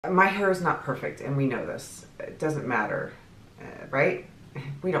My hair is not perfect, and we know this. It doesn't matter, right?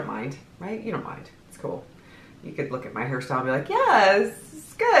 We don't mind, right? You don't mind. It's cool. You could look at my hairstyle and be like, yes,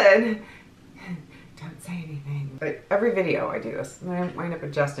 it's good. Don't say anything. But every video I do this, and I wind up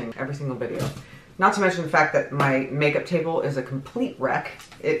adjusting every single video. Not to mention the fact that my makeup table is a complete wreck.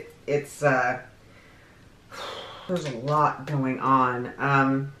 It's there's a lot going on.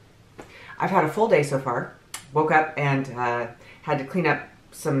 I've had a full day so far. Woke up and had to clean up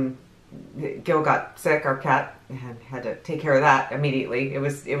some. Gil got sick, our cat, and had to take care of that immediately. It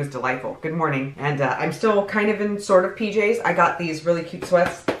was delightful. Good morning. And I'm still kind of in sort of PJs. I got these really cute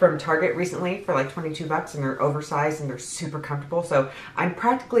sweats from Target recently for like 22 bucks, and they're oversized and they're super comfortable. So I'm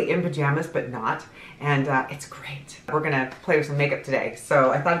practically in pajamas, but not. And it's great. We're gonna play with some makeup today.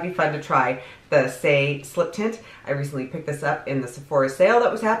 So I thought it'd be fun to try the Saie Slip Tint. I recently picked this up in the Sephora sale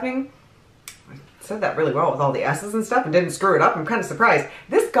that was happening. Said that really well with all the S's and stuff and didn't screw it up. I'm kind of surprised.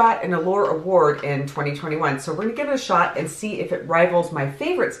 This got an Allure Award in 2021, so we're gonna give it a shot and see if it rivals my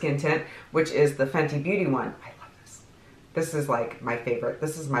favorite skin tint, which is the Fenty Beauty one. I love this. This is like my favorite.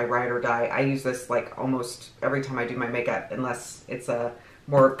 This is my ride or die. I use this like almost every time I do my makeup, unless it's a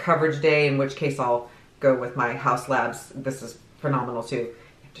more coverage day, in which case I'll go with my House Labs. This is phenomenal too. You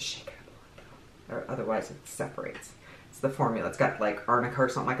have to shake it up a lot though, or otherwise it separates. It's the formula. It's got like arnica or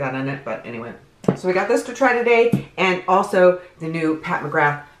something like that in it, but anyway. So we got this to try today, and also the new Pat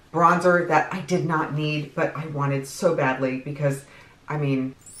McGrath bronzer that I did not need, but I wanted so badly because, I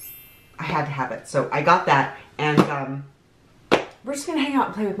mean, I had to have it. So I got that, and we're just gonna hang out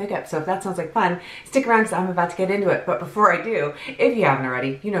and play with makeup. So if that sounds like fun, stick around because I'm about to get into it. But before I do, if you haven't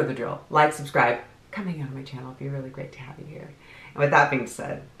already, you know the drill. Like, subscribe, come hang out on my channel. It'd be really great to have you here. And with that being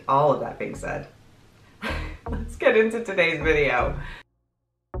said, all of that being said, let's get into today's video.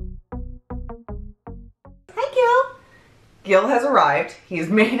 Gil has arrived. He's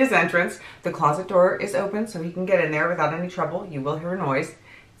made his entrance. The closet door is open so he can get in there without any trouble. You will hear a noise.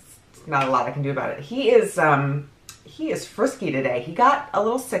 It's not a lot I can do about it. He is frisky today. He got a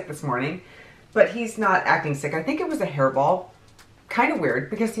little sick this morning, but he's not acting sick. I think it was a hairball. Kind of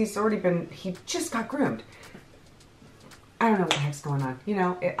weird because he just got groomed. I don't know what the heck's going on. You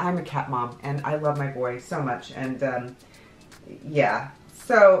know, I'm a cat mom and I love my boy so much. And yeah,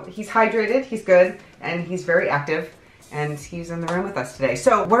 so he's hydrated, he's good, and he's very active. And he's in the room with us today.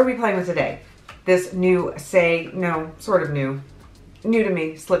 So what are we playing with today? This new Saie, no, sort of new to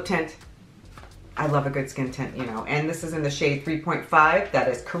me, slip tint. I love a good skin tint, you know. And this is in the shade 3.5, that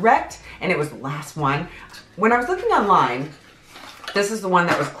is correct. And it was the last one. When I was looking online, this is the one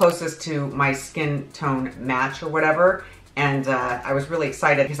that was closest to my skin tone match or whatever. And I was really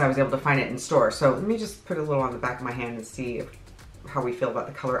excited because I was able to find it in store. So let me just put a little on the back of my hand and see how we feel about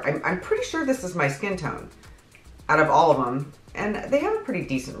the color. I'm pretty sure this is my skin tone out of all of them, and they have a pretty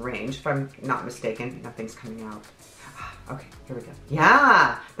decent range, if I'm not mistaken. Nothing's coming out. Okay, here we go.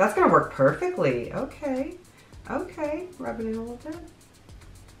 Yeah, that's gonna work perfectly. Okay, rub it in a little bit.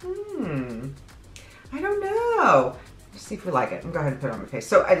 I don't know. Let's see if we like it. I'm gonna go ahead and put it on my face.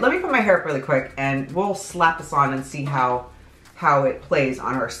 So let me put my hair up really quick, and we'll slap this on and see how it plays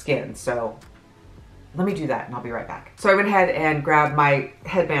on our skin. So let me do that and I'll be right back. So I went ahead and grabbed my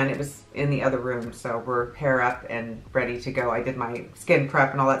headband. It was in the other room, so we're hair up and ready to go. I did my skin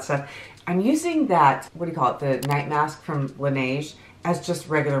prep and all that stuff. I'm using that, what do you call it, the night mask from Laneige as just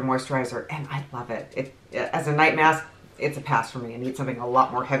regular moisturizer, and I love it. As a night mask, it's a pass for me. I need something a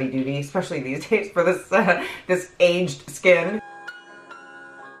lot more heavy duty, especially these days for this this aged skin.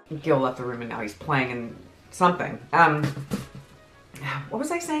 Gil left the room and now he's playing in something. What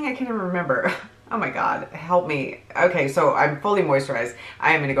was I saying? I can't even remember. Oh my God, help me. Okay, so I'm fully moisturized.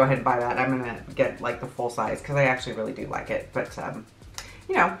 I am gonna go ahead and buy that. I'm gonna get like the full size because I actually really do like it. But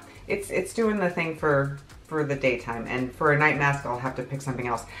you know, it's doing the thing for the daytime, and for a night mask, I'll have to pick something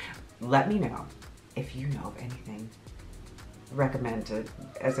else. Let me know if you know of anything recommended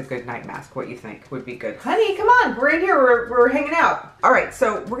as a good night mask, what you think would be good. Honey, come on, we're in here, we're hanging out. All right,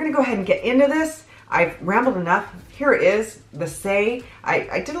 so we're gonna go ahead and get into this. I've rambled enough. Here it is, the Saie.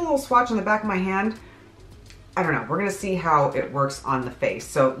 I did a little swatch on the back of my hand. I don't know, we're gonna see how it works on the face.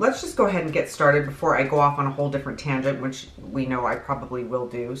 So let's just go ahead and get started before I go off on a whole different tangent, which we know I probably will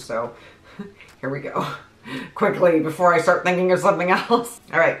do. So here we go. Quickly, before I start thinking of something else.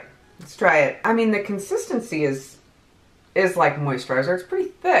 All right, let's try it. I mean, the consistency is like moisturizer. It's pretty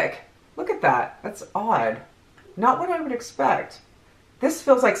thick. Look at that, that's odd. Not what I would expect. This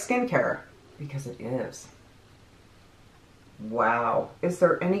feels like skincare. Because it is. Wow. Is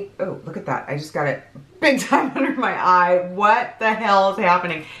there any, oh, look at that. I just got it big time under my eye. What the hell is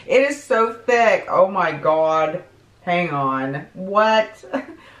happening? It is so thick. Oh my God. Hang on. What?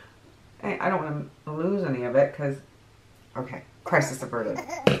 I don't want to lose any of it because, okay, crisis averted.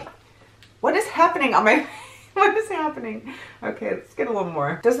 What is happening on my, what is happening? Okay, let's get a little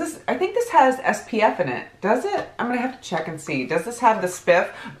more. Does this, I think this has SPF in it. Does it? I'm going to have to check and see. Does this have the spiff?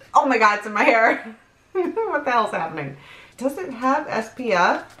 Oh my God, it's in my hair. What the hell's happening? Does it have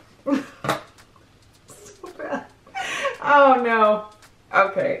SPF? So bad. Oh no.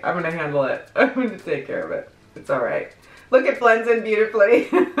 Okay, I'm going to handle it. I'm going to take care of it. It's all right. Look, it blends in beautifully.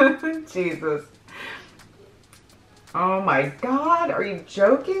 Jesus. Oh my God, are you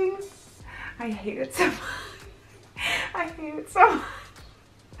joking? I hate it so much. I hate it so much.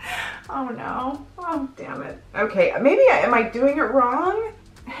 Oh no. Oh, damn it. Okay, maybe am I doing it wrong?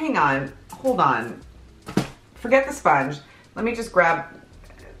 Hang on. Hold on. Forget the sponge. Let me just grab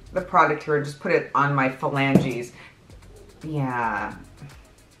the product here and just put it on my phalanges. Yeah.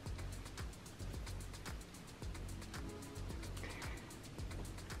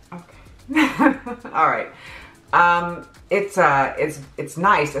 Okay. All right. It's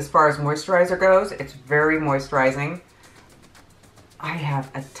nice as far as moisturizer goes. It's very moisturizing. I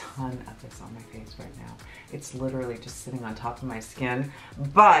have a ton of this on my face right now. It's literally just sitting on top of my skin.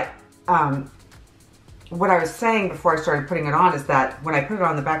 But what I was saying before I started putting it on is that when I put it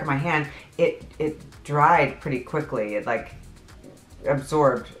on the back of my hand, it dried pretty quickly. It like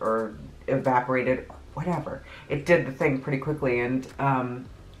absorbed or evaporated, whatever. It did the thing pretty quickly, and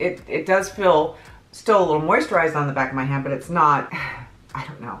it does feel still a little moisturized on the back of my hand, but it's not, I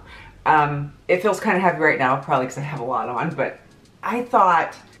don't know. It feels kind of heavy right now, probably because I have a lot on, but I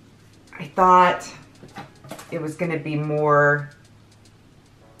thought it was going to be more,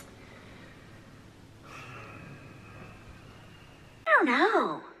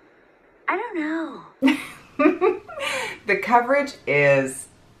 I don't know. The coverage is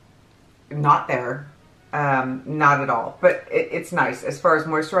not there. Not at all, but it's nice. As far as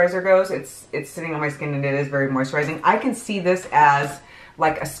moisturizer goes, it's sitting on my skin and it is very moisturizing. I can see this as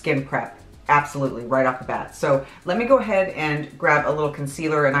like a skin prep, absolutely, right off the bat. So let me go ahead and grab a little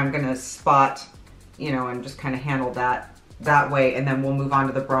concealer, and I'm gonna spot, you know, and just kind of handle that way, and then we'll move on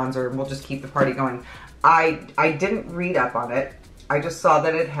to the bronzer and we'll just keep the party going. I didn't read up on it. I just saw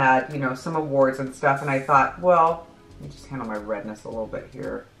that it had, you know, some awards and stuff, and I thought, well, let me just handle my redness a little bit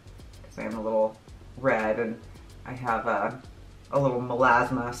here because I am a little red and I have a little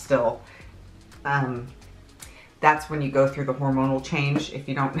melasma still. That's when you go through the hormonal change, if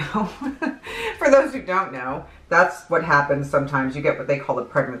you don't know. For those who don't know, that's what happens sometimes. You get what they call a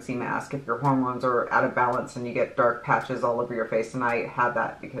pregnancy mask if your hormones are out of balance and you get dark patches all over your face, and I had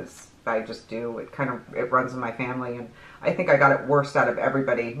that because I just do. It runs in my family, and I think I got it worst out of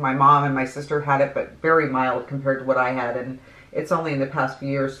everybody. My mom and my sister had it, but very mild compared to what I had, and it's only in the past few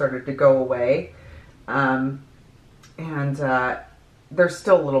years started to go away. There's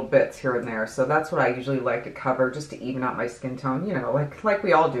still little bits here and there, so that's what I usually like to cover just to even out my skin tone, you know, like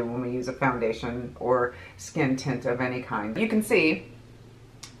we all do when we use a foundation or skin tint of any kind. You can see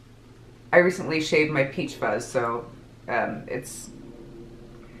I recently shaved my peach fuzz, so this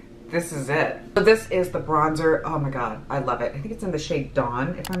is it. So this is the bronzer. Oh my God, I love it. I think it's in the shade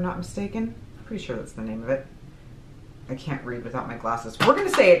Dawn, if I'm not mistaken. I'm pretty sure that's the name of it. I can't read without my glasses. We're gonna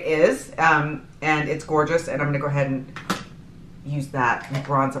say it is, and it's gorgeous, and I'm gonna go ahead and use that and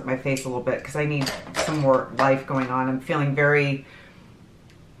bronze up my face a little bit because I need some more life going on. I'm feeling very,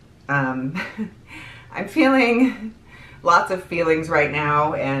 I'm feeling lots of feelings right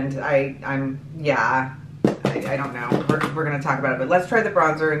now, and I don't know. We're gonna talk about it, but let's try the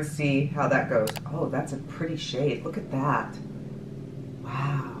bronzer and see how that goes. Oh, that's a pretty shade. Look at that.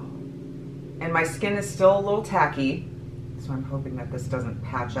 Wow. And my skin is still a little tacky, so I'm hoping that this doesn't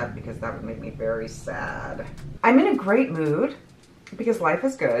patch up because that would make me very sad. I'm in a great mood because life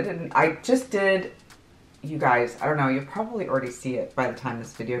is good, and I just did, you guys, I don't know, you'll probably already see it by the time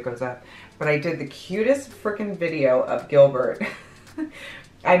this video goes up, but I did the cutest freaking video of Gilbert.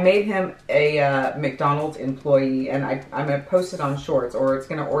 I made him a McDonald's employee, and I'm gonna post it on Shorts, or it's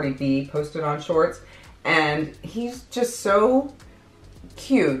gonna already be posted on Shorts, and he's just so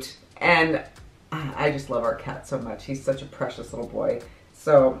cute, and I just love our cat so much. He's such a precious little boy.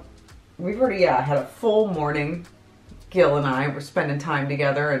 So we've already had a full morning. Gil and I were spending time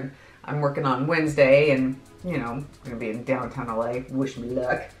together, and I'm working on Wednesday, and you know, I'm gonna be in downtown LA. Wish me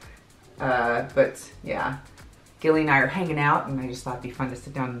luck. But yeah, Gilly and I are hanging out, and I just thought it'd be fun to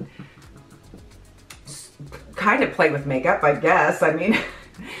sit down and kind of play with makeup, I guess. I mean,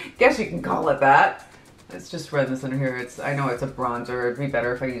 guess you can call it that. It's just redness under here. I know it's a bronzer. It'd be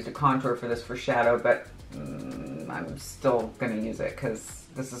better if I used a contour for this for shadow, but I'm still gonna use it because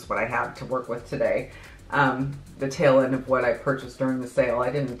this is what I have to work with today. the tail end of what I purchased during the sale. I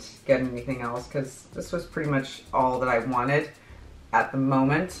didn't get anything else because this was pretty much all that I wanted at the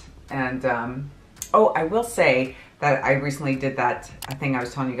moment. And oh, I will say that I recently did that thing I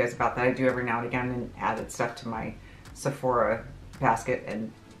was telling you guys about that I do every now and again, and added stuff to my Sephora basket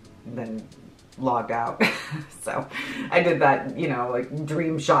and then logged out. So I did that, you know, like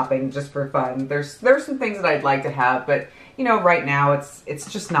dream shopping just for fun. There's some things that I'd like to have, but you know, right now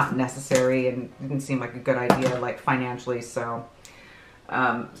it's just not necessary and didn't seem like a good idea, like financially. So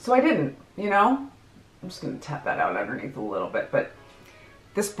so I didn't, you know. I'm just gonna tap that out underneath a little bit, but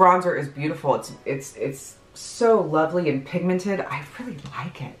this bronzer is beautiful. It's so lovely and pigmented. I really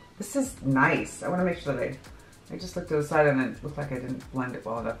like it. This is nice. I want to make sure that I just looked to the side and it looked like I didn't blend it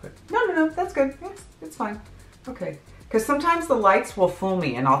well enough, but no, that's good. Yes, it's fine. Okay. Because sometimes the lights will fool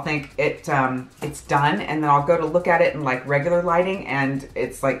me and I'll think it's done, and then I'll go to look at it in like regular lighting and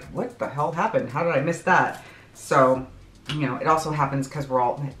it's like, what the hell happened? How did I miss that? So, you know, it also happens because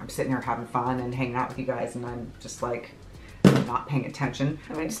I'm sitting here having fun and hanging out with you guys, and I'm just like not paying attention.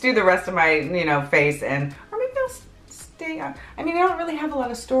 I mean, just do the rest of my, you know, face, and or maybe I'll stay on. I mean, I don't really have a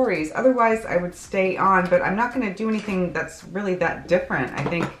lot of stories. Otherwise, I would stay on, but I'm not going to do anything that's really that different. I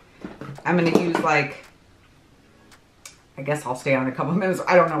think I'm going to use like, I guess I'll stay on a couple of minutes.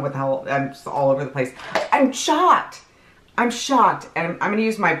 I don't know what the hell. I'm just all over the place. I'm shocked. I'm shocked. And I'm going to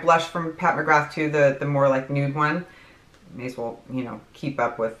use my blush from Pat McGrath too, the more like nude one. May as well, you know, keep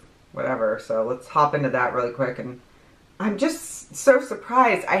up with whatever. So let's hop into that really quick. And I'm just so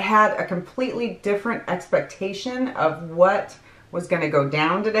surprised. I had a completely different expectation of what was going to go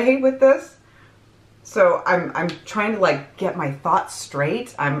down today with this. So I'm trying to like get my thoughts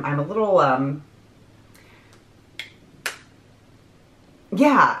straight. I'm a little,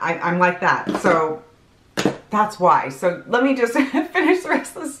 yeah, I'm like that. So that's why. So let me just finish the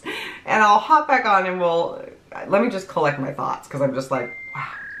rest of this and I'll hop back on and let me just collect my thoughts, because I'm just like,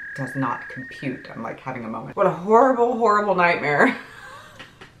 wow, does not compute. I'm like having a moment. What a horrible, horrible nightmare.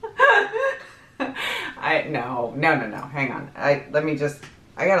 No, hang on. I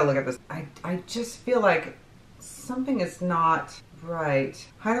gotta look at this. I just feel like something is not right.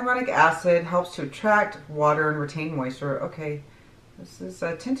 Hyaluronic acid helps to attract water and retain moisture. Okay. This is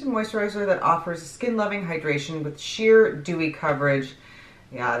a tinted moisturizer that offers skin-loving hydration with sheer dewy coverage.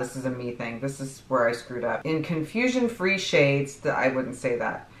 Yeah, this is a me thing. This is where I screwed up. In confusion-free shades, I wouldn't say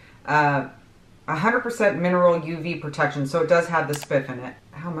that. 100% mineral UV protection, so it does have the spiff in it.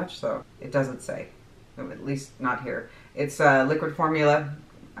 How much though? It doesn't say. At least not here. It's a liquid formula,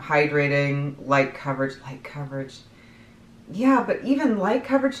 hydrating, light coverage. Light coverage. Yeah, but even light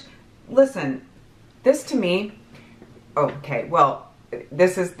coverage, listen, this to me, okay, well,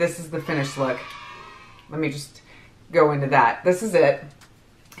 this is the finished look. Let me just go into that. This is it.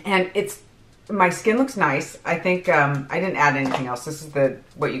 And my skin looks nice. I think I didn't add anything else. This is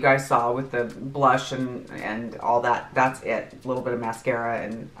what you guys saw with the blush and all that. That's it. A little bit of mascara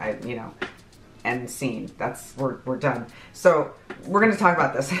and and scene. We're done. So we're gonna talk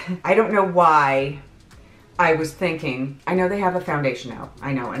about this. I don't know why I was thinking, I know they have a foundation out.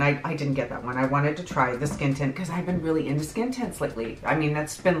 I know, and I didn't get that one. I wanted to try the skin tint because I've been really into skin tints lately. I mean,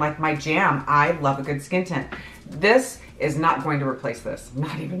 that's been like my jam. I love a good skin tint. This is not going to replace this,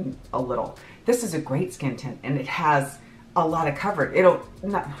 not even a little. This is a great skin tint, and it has a lot of coverage.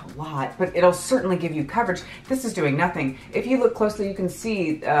 Not a lot, but it'll certainly give you coverage. This is doing nothing. If you look closely, you can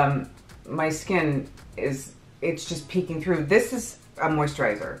see my skin it's just peeking through. This is a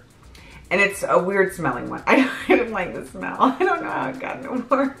moisturizer. And it's a weird smelling one. I don't like the smell. I don't know how it got no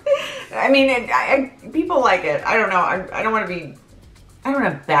more. I mean, people like it. I don't know. I don't want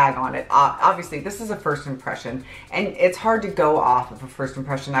to bag on it. Obviously, this is a first impression. And it's hard to go off of a first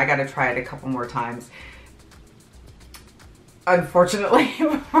impression. I got to try it a couple more times, unfortunately,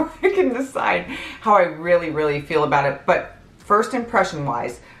 before I can decide how I really, really feel about it. But first impression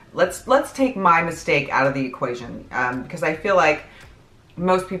wise, let's take my mistake out of the equation. Because I feel like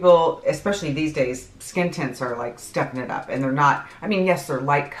most people, especially these days, skin tints are like stepping it up, and they're not, I mean, yes, they're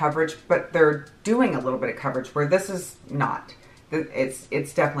light coverage, but they're doing a little bit of coverage where this is not.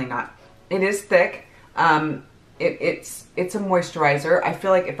 It's definitely not. It is thick. It's a moisturizer. I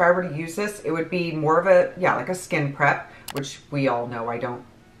feel like if I were to use this, it would be more of like a skin prep, which we all know I don't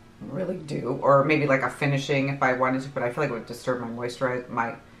really do, or maybe like a finishing if I wanted to, but I feel like it would disturb my moisturizer,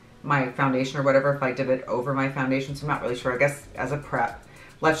 my foundation or whatever if I did it over my foundation, so I'm not really sure. I guess as a prep,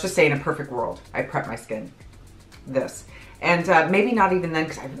 let's just say in a perfect world, I prep my skin. This. And maybe not even then,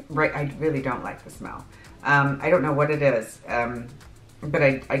 because I really don't like the smell. I don't know what it is, but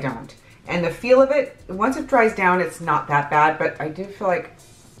I don't. And the feel of it, once it dries down, it's not that bad, but I do feel like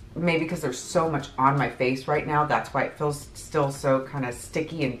maybe because there's so much on my face right now, that's why it feels still so kind of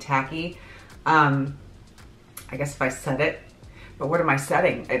sticky and tacky. I guess if I set it, but what am I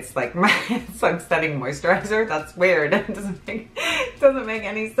setting? It's like I'm setting moisturizer. That's weird. It doesn't make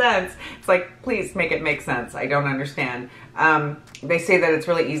any sense. It's like, please make it make sense. I don't understand. They say that it's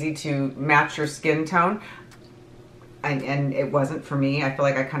really easy to match your skin tone. And it wasn't for me. I feel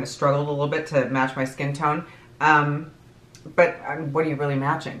like I kind of struggled a little bit to match my skin tone. But what are you really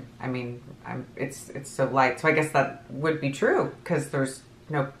matching? I mean, it's so light. So I guess that would be true because there's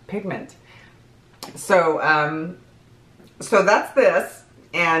no pigment. So, so that's this,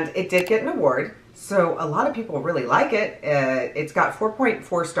 and it did get an award. So a lot of people really like it. It's got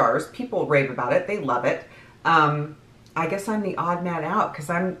 4.4 stars. People rave about it. They love it. I guess I'm the odd man out because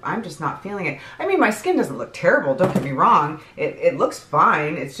I'm just not feeling it. I mean, my skin doesn't look terrible. Don't get me wrong. It looks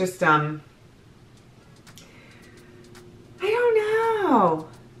fine. It's just I don't know.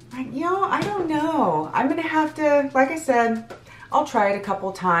 I don't know. I'm gonna have to, like I said, I'll try it a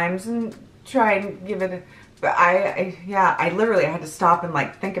couple times and try and give it a, but I literally had to stop and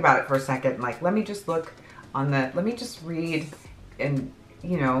like think about it for a second. Like, let me just look on the, let me just read and,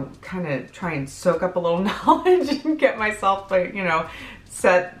 you know, kind of try and soak up a little knowledge and get myself, like, you know,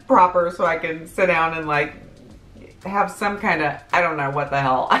 set proper so I can sit down and like have some kind of, I don't know what the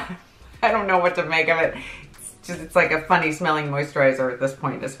hell. I don't know what to make of it. It's like a funny smelling moisturizer at this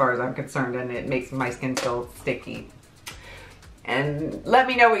point as far as I'm concerned, and it makes my skin feel sticky. And let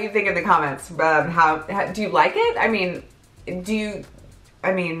me know what you think in the comments. How do you like it? I mean,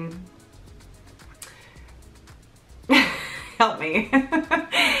 help me.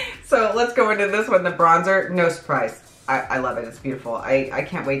 So let's go into this one, the bronzer. No surprise. I love it. It's beautiful. I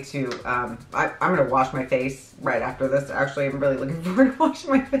can't wait to, I'm going to wash my face right after this. Actually, I'm really looking forward to washing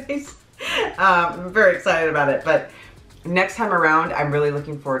my face. I'm very excited about it. But next time around, I'm really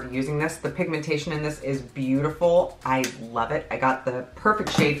looking forward to using this. The pigmentation in this is beautiful. I love it. I got the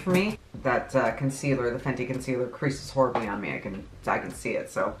perfect shade for me. That concealer, the Fenty concealer, creases horribly on me. I can see it.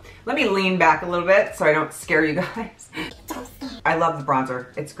 So let me lean back a little bit so I don't scare you guys. I love the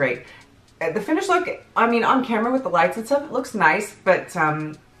bronzer. It's great. The finish look, I mean, on camera with the lights and stuff, it looks nice, but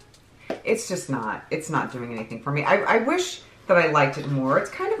it's just not. It's not doing anything for me. I wish that I liked it more. It's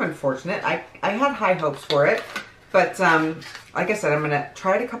kind of unfortunate. I had high hopes for it. But like I said, I'm going to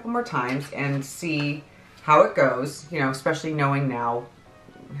try it a couple more times and see how it goes, you know, especially knowing now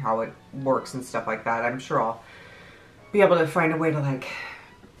how it works and stuff like that. I'm sure I'll be able to find a way to like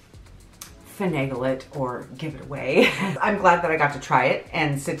finagle it or give it away. I'm glad that I got to try it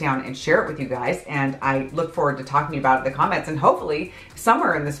and sit down and share it with you guys. And I look forward to talking to you about it in the comments. And hopefully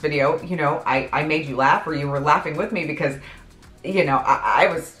somewhere in this video, you know, I made you laugh or you were laughing with me because, you know, I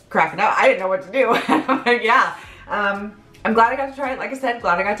was cracking up. I didn't know what to do. Yeah. I'm glad I got to try it. Like I said,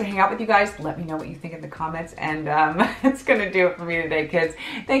 glad I got to hang out with you guys. Let me know what you think in the comments. And it's going to do it for me today, kids.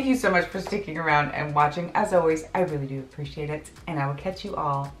 Thank you so much for sticking around and watching. As always, I really do appreciate it. And I will catch you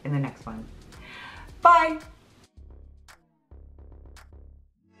all in the next one. Bye.